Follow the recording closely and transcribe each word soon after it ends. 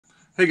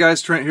Hey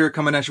guys, Trent here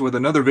coming at you with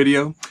another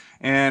video.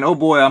 And oh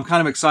boy, I'm kind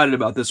of excited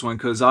about this one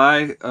because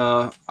I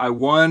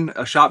won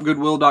a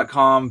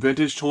shopgoodwill.com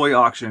vintage toy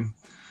auction,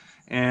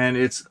 and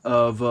it's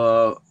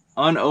of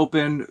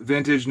unopened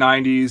vintage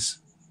 90s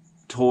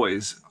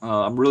toys.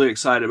 I'm really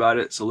excited about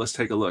it, so let's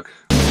take a look.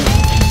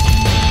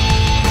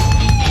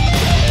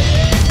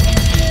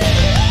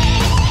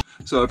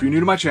 So if you're new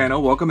to my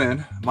channel, welcome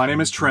in. My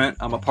name is Trent.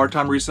 I'm a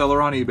part-time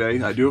reseller on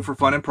eBay. I do it for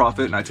fun and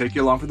profit, and I take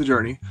you along for the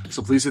journey.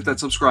 So please hit that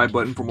subscribe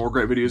button for more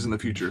great videos in the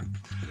future.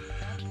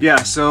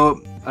 Yeah,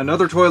 so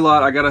another toy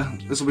lot.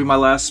 This will be my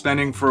last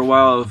spending for a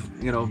while of,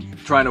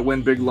 trying to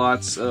win big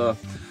lots of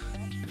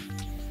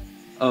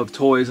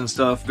toys and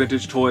stuff,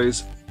 vintage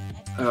toys.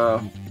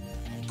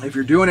 If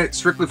you're doing it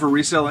strictly for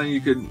reselling, you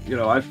could,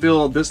 I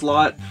feel this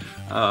lot,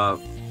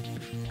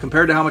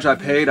 compared to how much I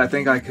paid, I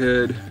think I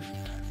could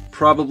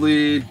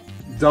probably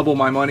double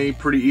my money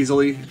pretty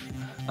easily.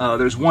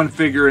 There's one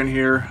figure in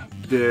here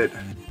that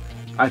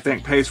I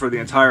think pays for the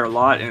entire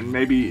lot and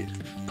maybe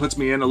puts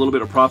me in a little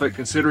bit of profit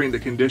considering the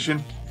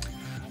condition.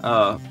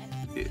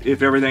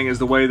 If everything is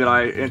the way that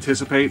I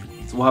anticipate,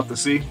 so we'll have to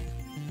see.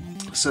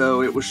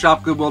 So it was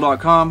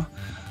shopgoodwill.com.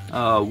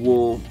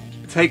 We'll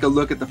take a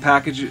look at the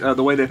package,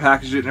 the way they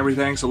packaged it and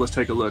everything, so let's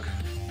take a look.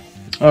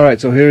 Alright,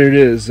 so here it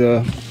is.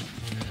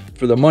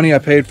 For the money I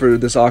paid for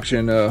this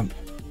auction,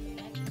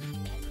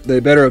 they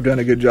better have done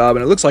a good job,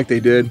 and it looks like they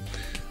did.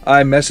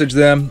 I messaged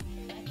them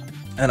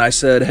and I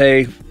said,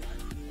 hey,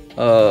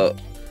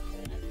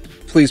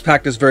 please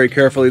pack this very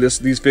carefully.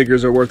 These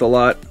figures are worth a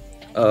lot,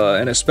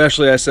 and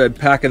especially I said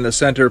pack in the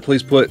center.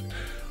 Please put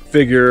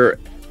figure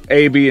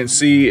A, B, and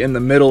C in the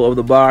middle of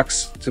the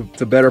box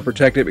to better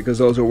protect it, because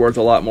those are worth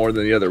a lot more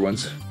than the other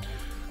ones.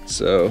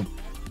 So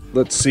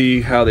let's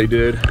see how they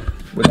did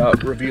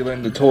without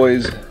revealing the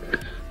toys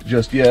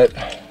just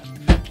yet.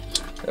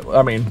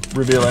 I mean,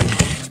 revealing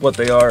what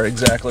they are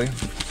exactly.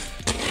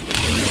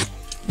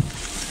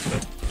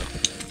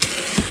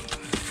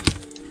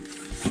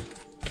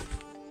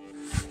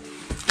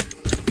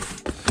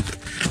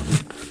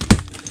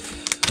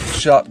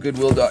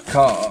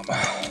 shopgoodwill.com.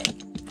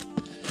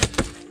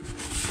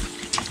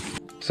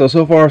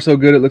 So far so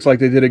good. It looks like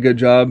they did a good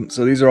job.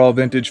 So these are all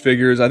vintage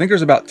figures. I think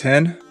there's about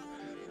 10.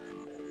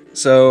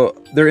 So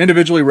they're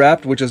individually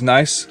wrapped, which is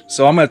nice.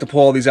 So I'm gonna have to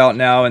pull all these out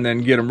now and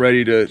then get them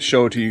ready to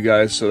show it to you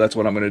guys. So that's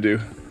what I'm gonna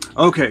do.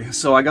 Okay,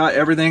 so I got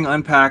everything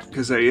unpacked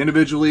because they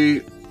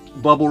individually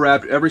bubble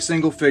wrapped every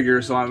single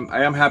figure, so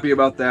I am happy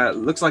about that.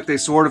 Looks like they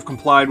sort of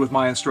complied with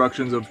my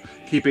instructions of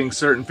keeping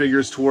certain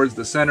figures towards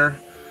the center.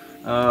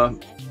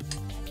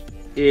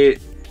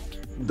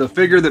 The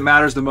figure that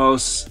matters the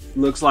most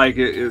looks like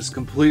it is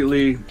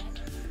completely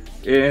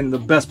in the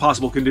best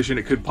possible condition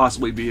it could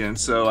possibly be in,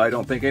 so I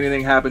don't think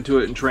anything happened to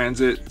it in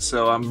transit,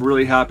 so I'm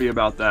really happy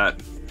about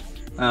that.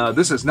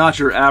 This is not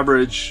your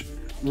average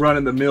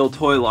run-of-the-mill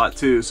toy lot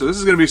too, so this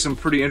is going to be some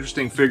pretty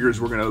interesting figures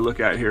we're going to look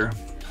at here.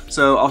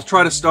 So I'll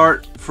try to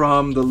start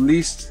from the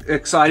least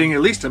exciting,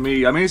 at least to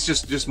me. I mean, it's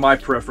just my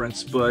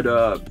preference,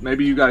 but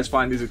maybe you guys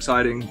find these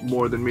exciting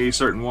more than me,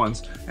 certain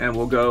ones, and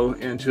we'll go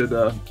into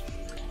the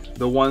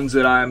ones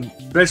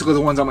that basically the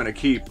ones I'm going to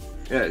keep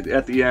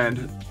at the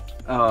end.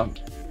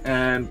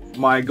 And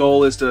my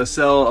goal is to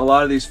sell a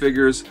lot of these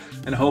figures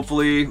and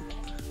hopefully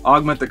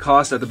augment the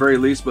cost at the very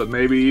least, but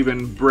maybe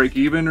even break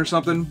even or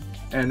something,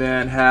 and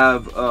then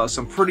have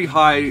some pretty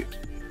high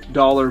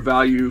dollar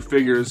value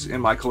figures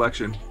in my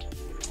collection.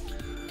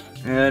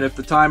 And if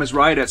the time is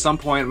right, at some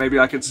point maybe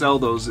I could sell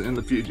those in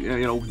the future,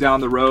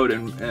 down the road,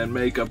 and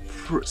make a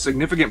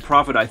significant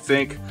profit, I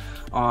think,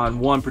 on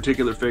one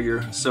particular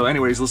figure. So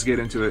anyways, let's get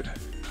into it.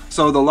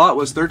 So the lot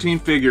was 13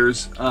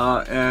 figures,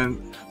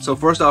 and so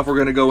first off we're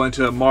going to go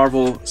into some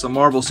Marvel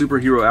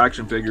superhero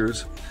action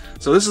figures.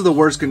 So this is the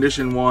worst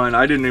condition one.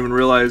 I didn't even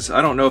realize,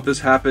 I don't know if this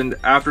happened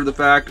after the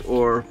fact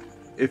or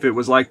if it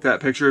was like that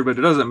picture, but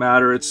it doesn't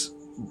matter. It's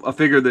a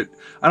figure that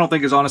I don't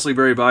think is honestly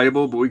very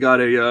valuable, but we got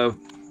a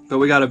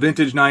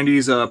vintage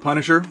 90s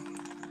Punisher,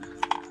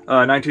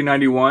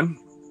 1991.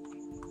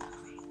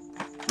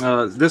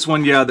 This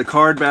one, yeah, the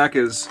card back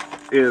is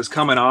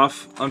coming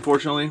off,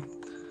 unfortunately,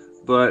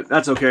 but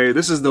that's okay.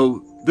 This is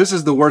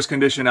the worst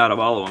condition out of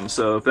all of them,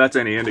 so if that's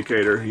any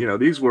indicator,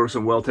 these were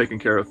some well taken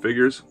care of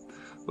figures.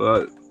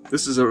 But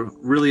this is a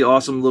really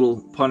awesome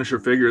little Punisher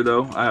figure,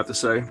 though, I have to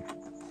say.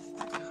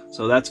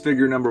 So that's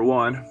figure number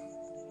one.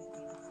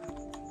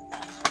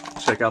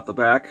 Check out the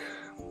back.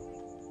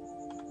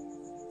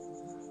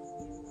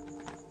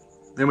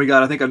 Then we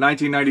got, I think, a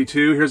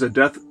 1992. Here's a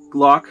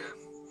Deathlock.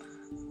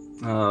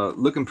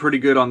 Looking pretty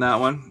good on that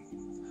one.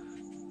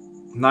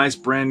 Nice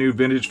brand new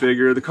vintage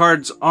figure. The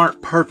cards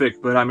aren't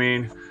perfect, but I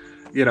mean,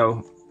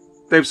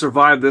 they've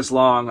survived this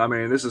long. I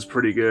mean, this is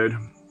pretty good.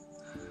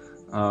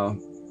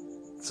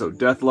 So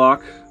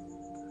Deathlock,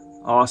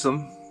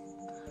 awesome.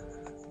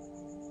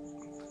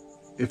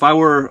 If I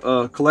were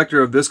a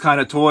collector of this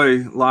kind of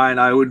toy line,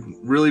 I would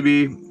really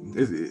be,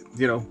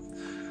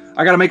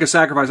 I gotta make a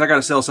sacrifice. I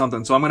gotta sell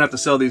something, so I'm gonna have to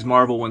sell these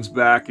Marvel ones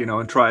back,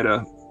 and try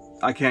to.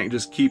 I can't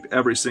just keep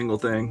every single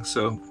thing,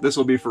 so this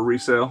will be for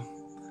resale.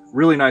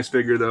 Really nice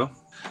figure though.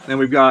 Then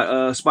we've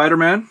got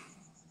Spider-Man,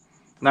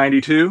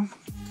 92.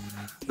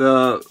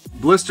 The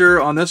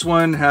blister on this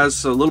one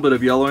has a little bit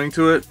of yellowing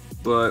to it,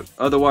 but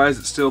otherwise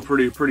it's still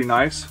pretty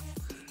nice.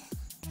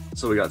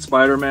 So we got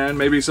Spider-Man.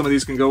 Maybe some of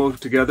these can go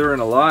together in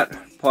a lot,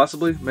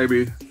 possibly.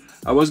 Maybe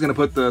I was gonna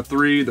put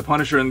the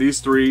Punisher and these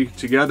three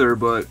together,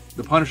 but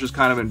the Punisher's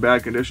kind of in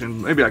bad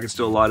condition. Maybe I can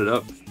still lot it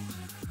up.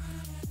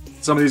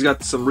 Some of these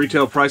got some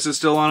retail prices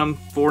still on them,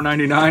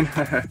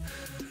 $4.99.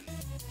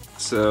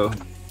 So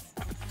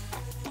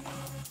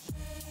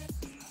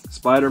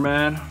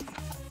Spider-Man.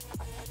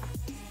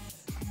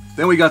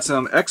 Then we got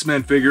some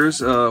X-Men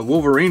figures,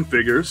 Wolverine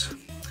figures.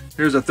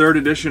 Here's a 3rd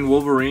edition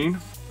Wolverine.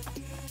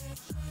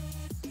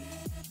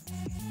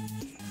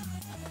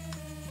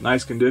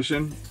 Nice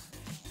condition.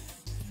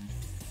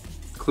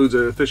 Includes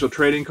an official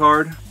trading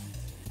card.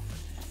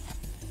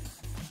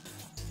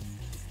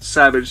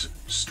 Savage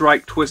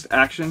Strike Twist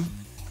Action.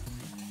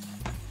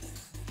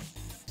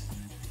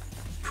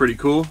 Pretty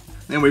cool.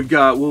 Then we've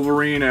got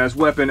Wolverine as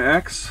Weapon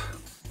X.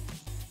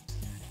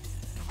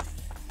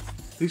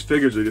 These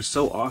figures are just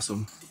so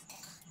awesome.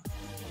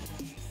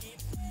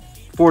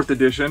 4th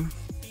edition.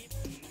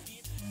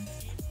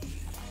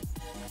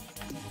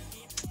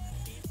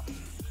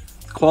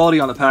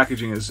 Quality on the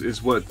packaging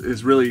is what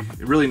is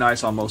really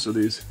nice on most of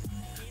these.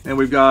 And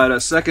we've got a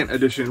 2nd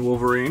edition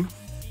Wolverine.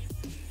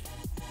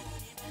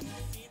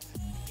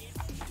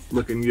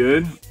 Looking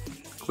good.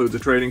 Includes a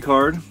trading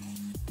card.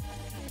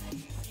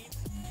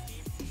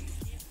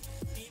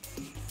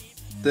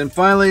 Then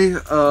finally,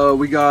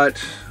 we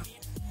got,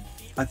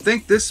 I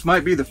think this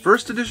might be the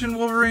 1st edition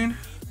Wolverine.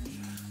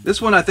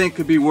 This one I think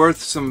could be worth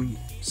some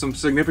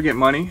significant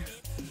money.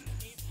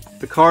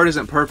 The card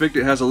isn't perfect.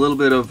 It has a little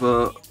bit of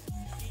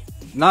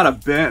not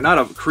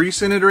a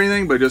crease in it or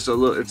anything, but just a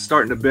little. It's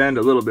starting to bend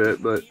a little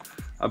bit. But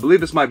I believe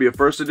this might be a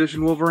 1st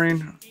edition Wolverine,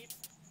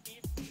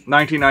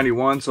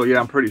 1991. So yeah,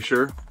 I'm pretty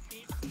sure.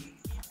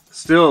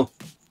 Still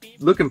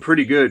looking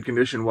pretty good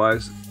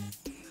condition-wise.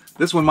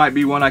 This one might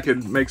be one I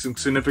could make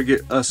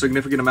a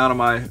significant amount of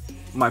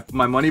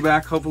my money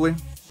back, hopefully.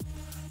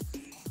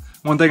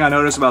 One thing I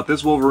noticed about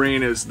this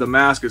Wolverine is the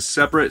mask is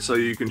separate, so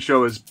you can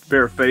show his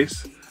bare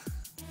face.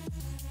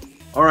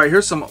 Alright,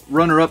 here's some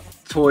runner-up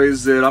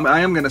toys that I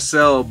am going to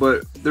sell,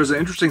 but there's an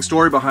interesting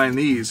story behind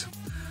these.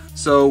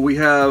 So we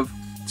have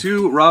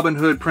 2 Robin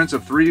Hood Prince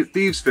of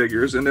Thieves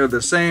figures, and they're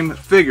the same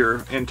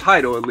figure, in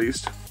title at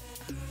least.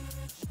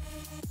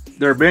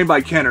 They're made by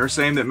Kenner,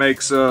 same that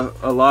makes a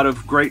lot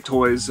of great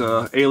toys,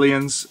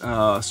 Aliens,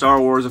 Star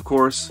Wars of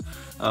course.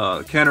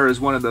 Kenner is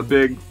one of the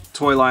big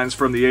toy lines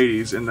from the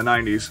 80s and the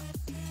 90s.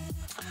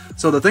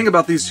 So the thing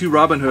about these 2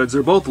 Robin Hoods,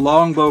 they're both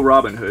Longbow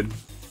Robin Hood.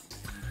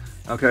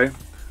 Okay,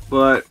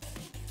 but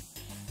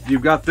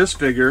you've got this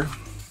figure.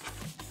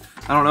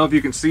 I don't know if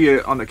you can see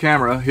it on the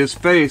camera. His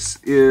face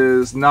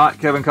is not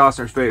Kevin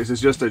Costner's face,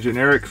 it's just a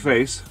generic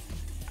face.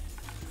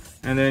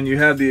 And then you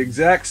have the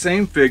exact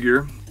same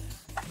figure,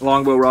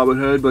 Longbow Robin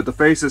Hood, but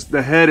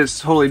the head is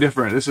totally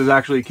different. This is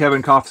actually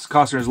Kevin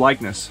Costner's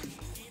likeness.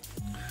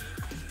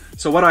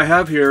 So what I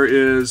have here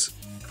is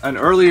an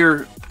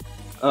earlier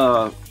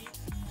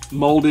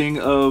molding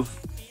of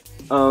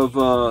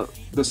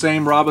the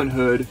same Robin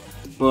Hood,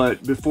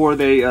 but before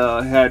they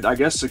had, I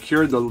guess,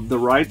 secured the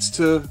rights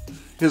to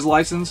his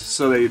license,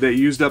 so they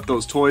used up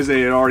those toys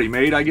they had already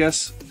made, I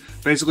guess,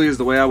 basically is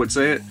the way I would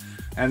say it.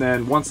 And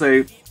then once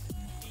they,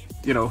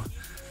 you know,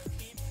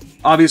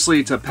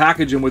 obviously to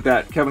package them with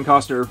that Kevin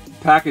Costner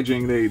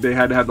packaging, they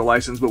had to have the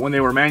license, but when they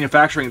were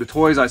manufacturing the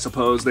toys, I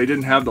suppose, they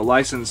didn't have the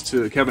license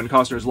to Kevin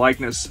Costner's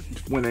likeness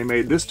when they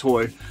made this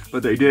toy,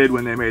 but they did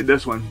when they made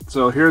this one.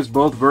 So here's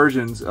both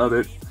versions of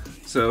it.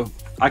 So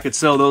I could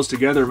sell those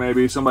together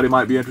maybe. Somebody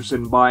might be interested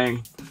in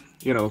buying,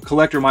 you know, a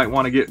collector might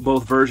want to get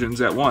both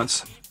versions at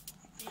once.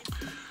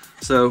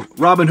 So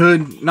Robin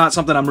Hood, not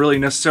something I'm really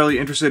necessarily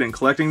interested in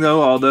collecting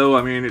though, although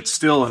I mean it's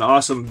still an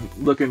awesome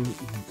looking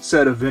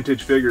set of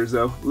vintage figures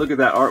though. Look at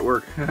that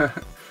artwork.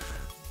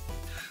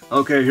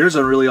 Okay, here's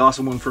a really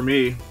awesome one for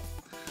me.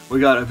 We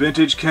got a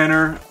vintage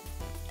Kenner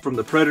from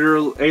the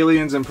Predator,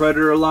 Aliens and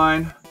Predator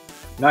line,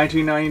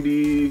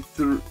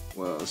 1993,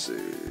 well let's see,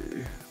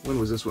 when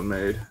was this one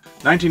made?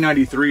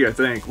 1993 I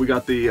think. We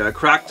got the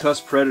cracked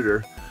tusk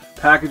Predator.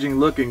 Packaging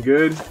looking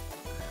good.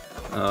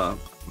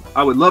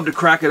 I would love to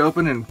crack it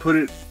open and put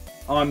it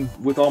on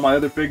with all my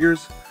other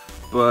figures,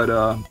 but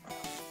I'm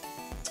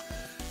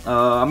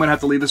gonna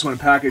have to leave this one in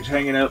package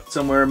hanging up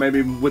somewhere,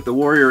 maybe with the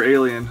Warrior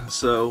Alien.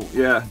 So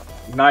yeah,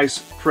 nice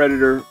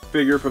Predator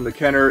figure from the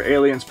Kenner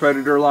Aliens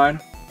Predator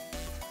line.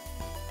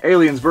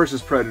 Aliens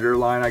versus Predator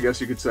line, I guess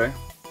you could say.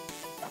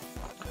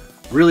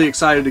 Really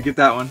excited to get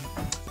that one.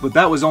 But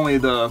that was only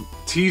the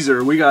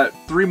teaser. We got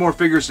 3 more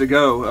figures to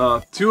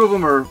go. 2 of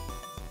them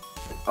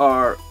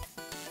are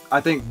I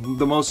think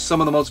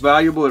some of the most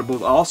valuable,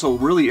 but also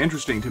really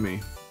interesting to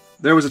me.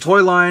 There was a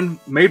toy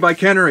line made by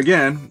Kenner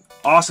again,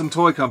 awesome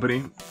toy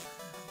company,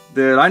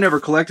 that I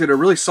never collected or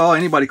really saw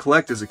anybody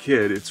collect as a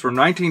kid. It's from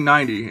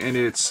 1990 and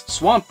it's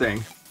Swamp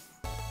Thing.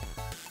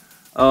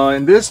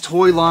 And this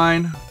toy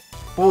line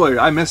boy,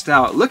 I missed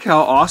out. Look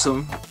how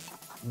awesome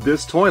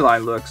this toy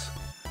line looks.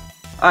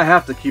 I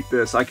have to keep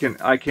this. I can't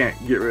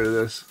get rid of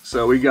this.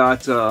 So we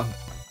got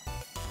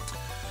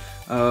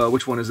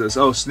which one is this?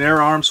 Oh,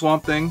 Snare Arm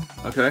Swamp Thing.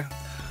 Okay.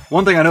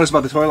 One thing I noticed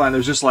about the toy line,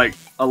 there's just like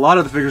a lot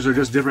of the figures are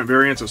just different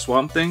variants of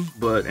Swamp Thing.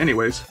 But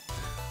anyways,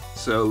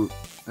 so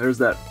there's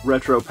that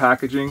retro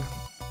packaging.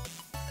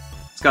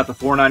 It's got the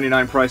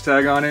 $4.99 price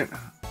tag on it.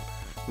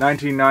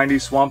 1990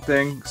 Swamp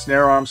Thing,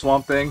 Snare Arm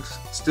Swamp Thing,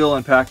 still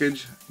in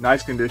package.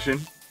 Nice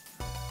condition.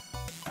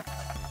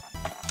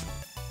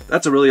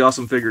 That's a really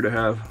awesome figure to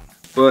have.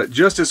 But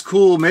just as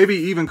cool, maybe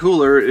even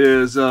cooler,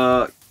 is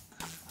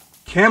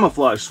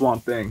Camouflage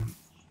Swamp Thing.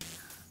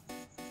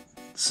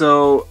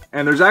 So,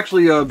 and there's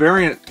actually a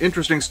very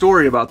interesting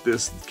story about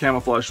this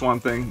Camouflage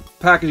Swamp Thing.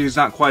 Packaging is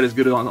not quite as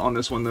good on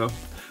this one though.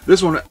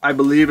 This one, I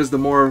believe, is the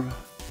more...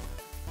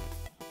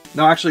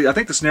 No, actually, I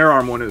think the Snare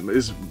Arm one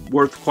is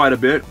worth quite a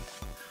bit.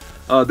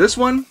 This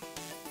one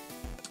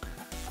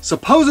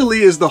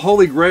supposedly is the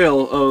holy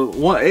grail of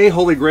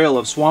holy grail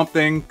of Swamp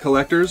Thing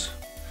collectors,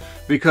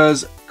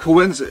 because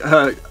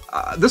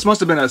this must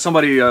have been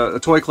a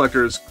toy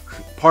collector's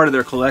part of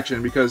their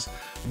collection, because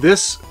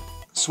this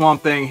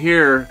Swamp Thing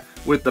here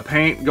with the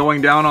paint going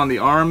down on the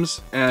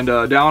arms and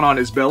down on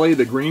his belly,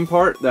 the green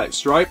part, that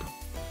stripe,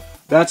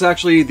 that's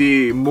actually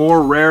the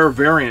more rare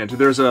variant.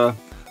 There's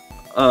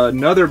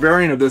another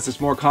variant of this that's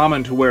more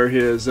common, to where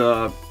his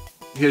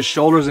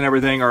shoulders and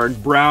everything are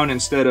brown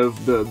instead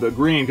of the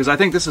green, because I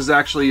think this is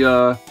actually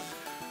you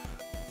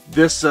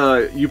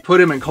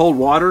put him in cold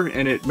water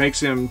and it makes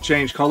him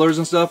change colors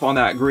and stuff on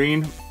that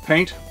green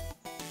paint.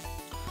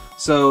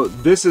 So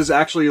this is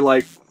actually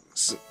like,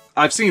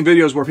 I've seen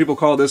videos where people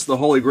call this the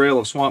holy grail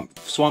of Swamp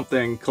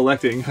Thing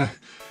collecting.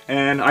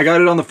 And I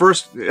got it on the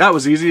first, that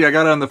was easy, I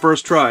got it on the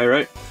first try,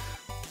 right?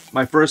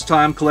 My first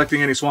time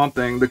collecting any Swamp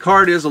Thing. The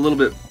card is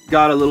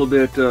got a little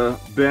bit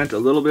bent a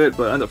little bit,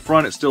 but on the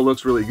front it still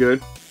looks really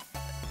good.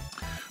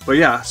 But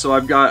yeah, so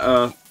I've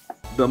got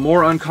the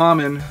more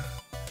uncommon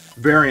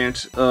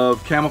variant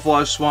of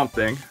Camouflage Swamp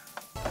Thing.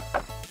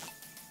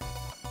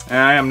 And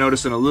I am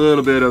noticing a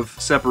little bit of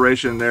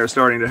separation there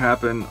starting to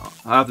happen.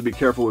 I have to be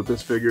careful with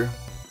this figure.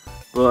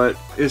 But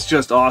it's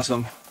just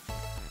awesome.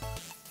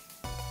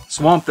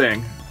 Swamp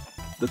Thing.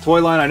 The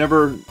toy line I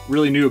never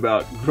really knew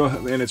about,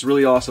 and it's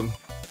really awesome.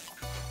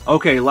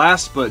 Okay,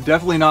 last but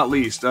definitely not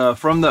least,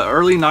 from the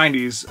early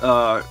 90s,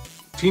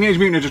 Teenage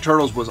Mutant Ninja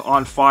Turtles was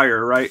on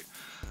fire, right?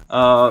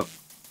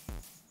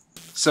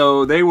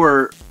 So they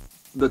were,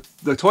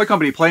 the toy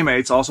company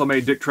Playmates also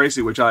made Dick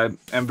Tracy, which I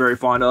am very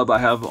fond of. I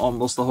have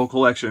almost the whole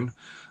collection,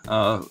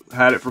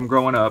 had it from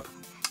growing up.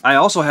 I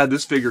also had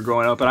this figure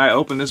growing up, and I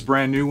opened this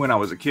brand new when I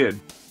was a kid.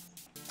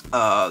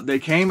 They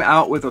came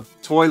out with a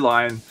toy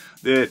line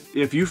that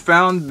if you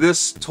found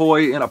this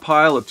toy in a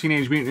pile of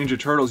Teenage Mutant Ninja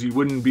Turtles, you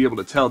wouldn't be able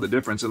to tell the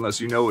difference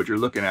unless you know what you're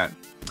looking at.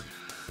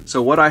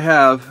 So what I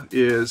have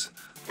is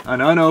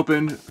an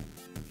unopened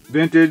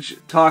vintage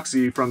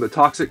Toxie from the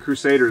Toxic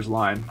Crusaders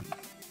line.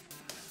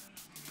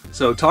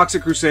 So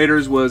Toxic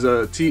Crusaders was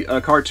a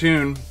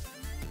cartoon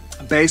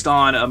based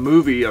on a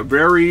movie, a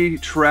very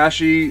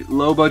trashy,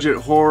 low-budget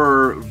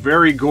horror,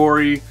 very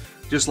gory,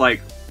 just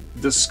like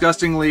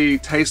disgustingly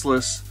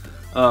tasteless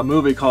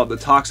movie called The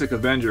Toxic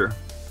Avenger.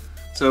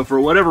 So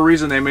for whatever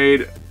reason, they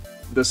made,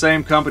 the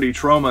same company,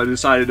 Troma,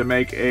 decided to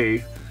make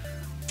a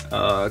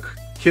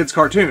kids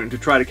cartoon to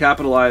try to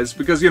capitalize,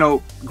 because, you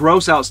know,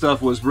 gross out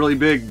stuff was really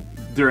big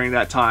during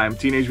that time,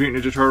 Teenage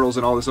Mutant Ninja Turtles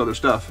and all this other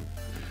stuff.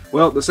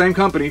 Well, the same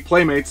company,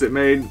 Playmates, that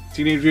made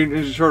Teenage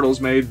Mutant Ninja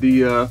Turtles, made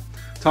the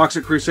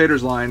Toxic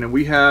Crusaders line, and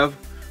we have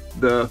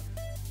the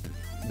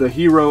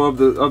hero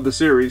of the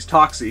series,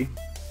 Toxie,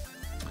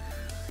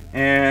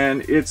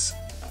 and it's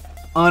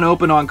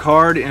unopened on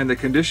card, and the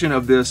condition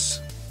of this,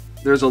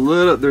 there's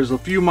a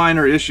few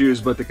minor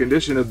issues, but the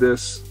condition of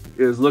this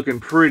is looking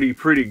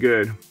pretty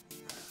good.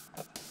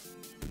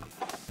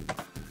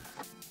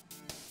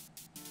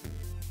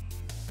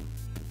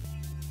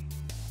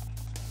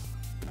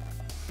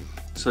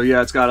 So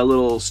yeah, it's got a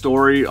little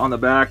story on the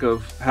back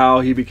of how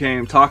he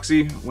became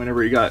Toxie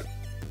whenever he got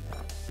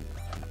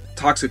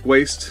toxic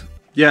waste.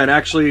 Yeah, and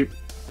actually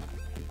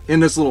in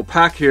this little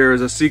pack here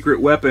is a secret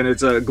weapon.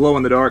 It's a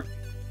glow-in-the-dark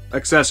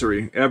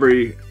accessory.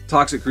 Every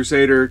Toxic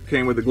Crusader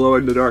came with a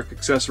glow-in-the-dark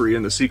accessory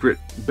in the secret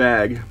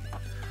bag.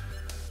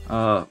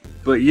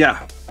 But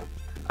yeah,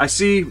 I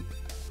see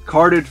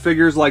carded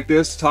figures like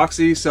this,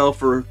 Toxie, sell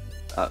for,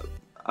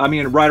 I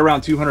mean, right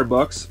around 200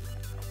 bucks.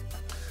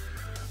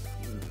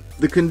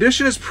 The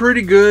condition is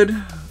pretty good.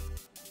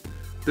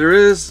 There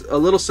is a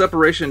little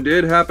separation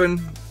did happen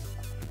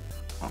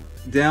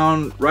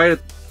down right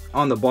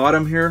on the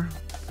bottom here.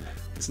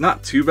 It's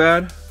not too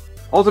bad.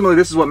 Ultimately,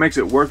 this is what makes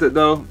it worth it,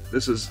 though.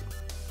 This is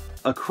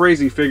a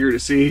crazy figure to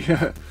see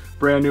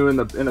brand new in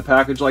the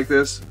package like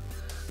this,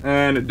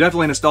 and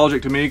definitely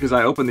nostalgic to me because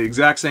I opened the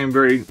exact same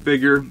very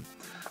figure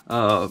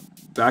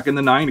back in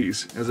the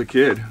 90s as a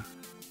kid.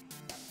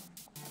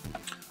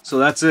 So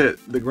that's it,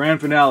 the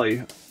grand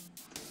finale.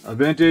 A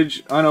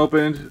vintage,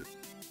 unopened,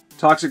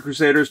 Toxic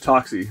Crusaders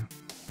Toxie.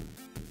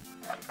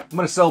 I'm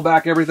going to sell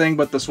back everything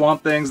but the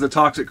Swamp Things, the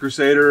Toxic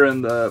Crusader,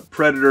 and the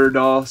Predator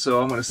doll. So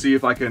I'm going to see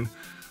if I can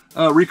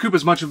recoup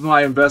as much of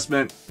my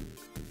investment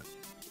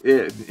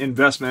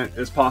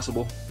as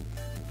possible.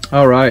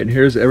 All right, and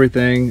here's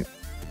everything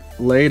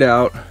laid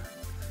out.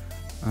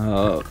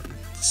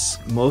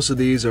 Most of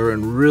these are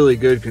in really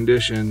good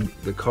condition.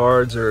 The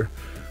cards are,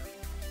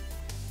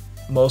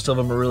 most of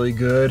them are really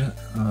good.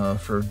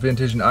 For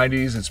vintage and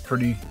 90s, it's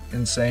pretty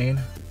insane.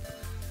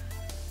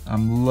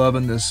 I'm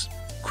loving this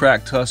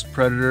cracked tusk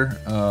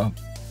Predator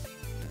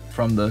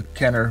from the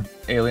Kenner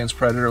Aliens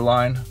Predator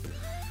line.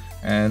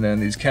 And then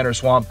these Kenner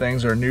Swamp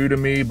Things are new to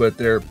me, but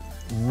they're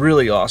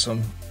really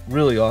awesome.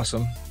 Really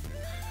awesome.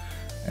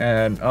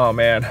 And oh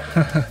man,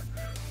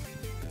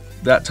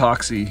 that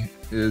Toxie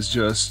is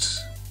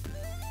just,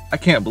 I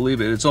can't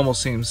believe it. It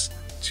almost seems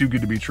too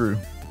good to be true.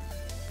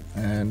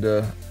 And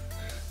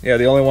yeah,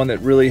 the only one that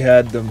really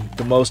had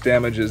the most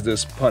damage is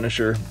this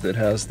Punisher that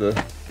has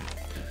the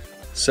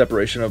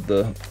separation of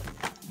the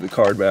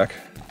card back.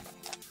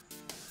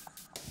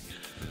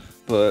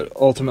 But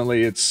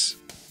ultimately, it's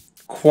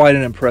quite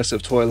an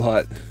impressive toy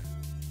lot.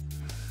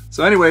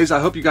 So anyways,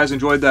 I hope you guys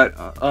enjoyed that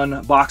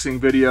unboxing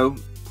video.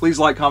 Please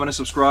like, comment, and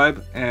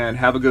subscribe, and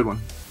have a good one.